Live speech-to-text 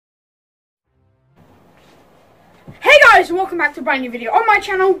guys, and welcome back to a brand new video on my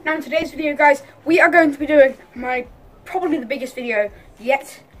channel. Now in today's video, guys, we are going to be doing probably the biggest video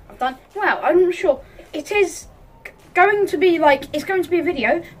yet I've done. Well, I'm not sure. It is going to be it's going to be a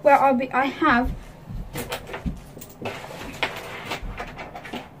video where I have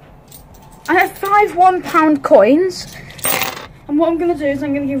five £1 coins, and what I'm going to do is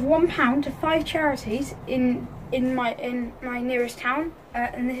I'm going to give £1 to 5 charities in my nearest town,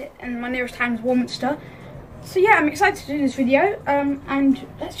 and my nearest town is Warminster. So yeah, I'm excited to do this video, and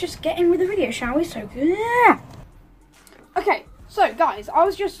let's just get in with the video, shall we? So yeah. Okay, so guys, I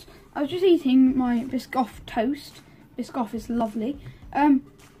was just eating my Biscoff toast. Biscoff is lovely. And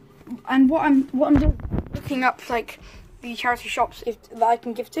what I'm doing, looking up the charity shops that I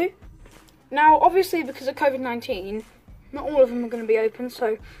can give to. Now, obviously, because of COVID-19, not all of them are going to be open.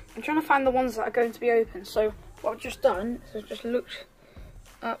 So I'm trying to find the ones that are going to be open. So what I've just done is I've just looked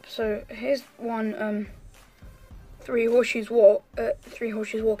up. So here's one. Three Horses Walk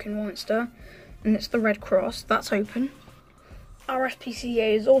in Warminster, and it's the Red Cross. That's open.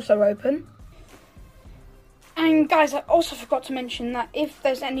 RSPCA is also open. And guys, I also forgot to mention that if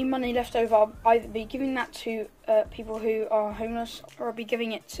there's any money left over, I'll either be giving that to people who are homeless, or I'll be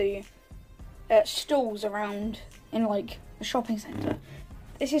giving it to stalls around in the shopping centre.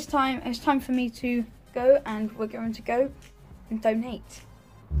 It's time for me to go, and we're going to go and donate.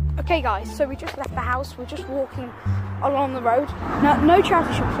 Okay guys, so we just left the house. We're just walking along the road. No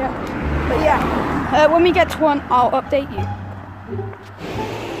charity shops yet, but yeah, when we get to one, I'll update you.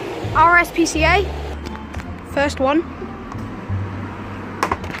 RSPCA, first one,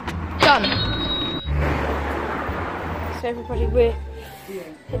 done. So everybody, we're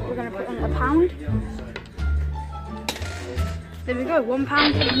going to put on £1. There we go,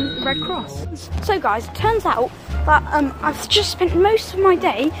 £1 in the Red Cross. So guys, it turns out that I've just spent most of my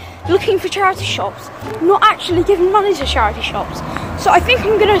day looking for charity shops, not actually giving money to charity shops. So I think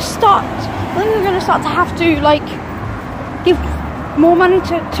I'm going to start to have to give more money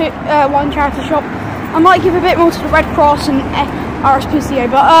to one charity shop. I might give a bit more to the Red Cross and RSPCA,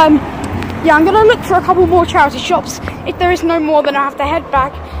 but yeah, I'm going to look for a couple more charity shops. If there is no more, then I have to head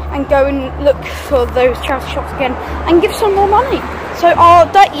back and go and look for those charity shops again and give some more money. So I'll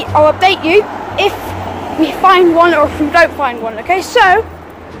update you if we find one or if we don't find one. Okay, so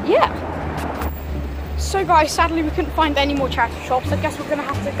yeah. So guys, sadly we couldn't find any more charity shops. I guess we're gonna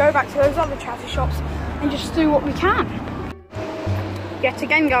have to go back to those other charity shops and just do what we can. Yet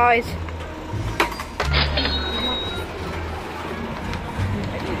again, guys.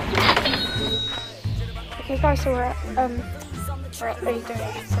 Okay guys, so we're at a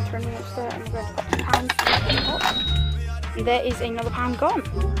donation centre in Warminster, and we're going to put £1. And there is another £1 gone.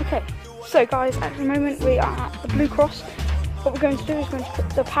 Okay, so guys, at the moment we are at the Blue Cross. What we're going to do is we're going to put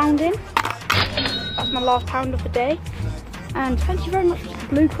the £1 in. That's my last £1 of the day. And thank you very much to the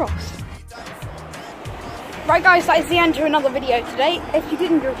Blue Cross. Right guys, that is the end to another video today. If you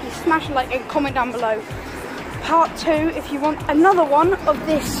did enjoy, please smash a like and comment down below. Part 2, if you want another one of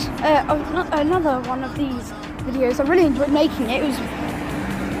this, another one of these videos. I really enjoyed making it. It was,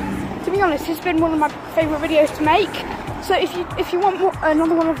 to be honest, it's been one of my favourite videos to make. So if you want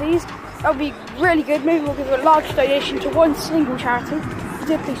another one of these, that would be really good. Maybe we'll give a large donation to one single charity. If you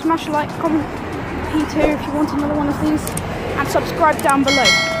did, please smash a like, comment P2 if you want another one of these, and subscribe down below.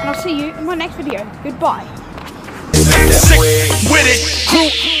 And I'll see you in my next video. Goodbye. With it,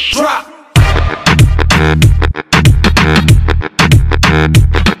 group drop.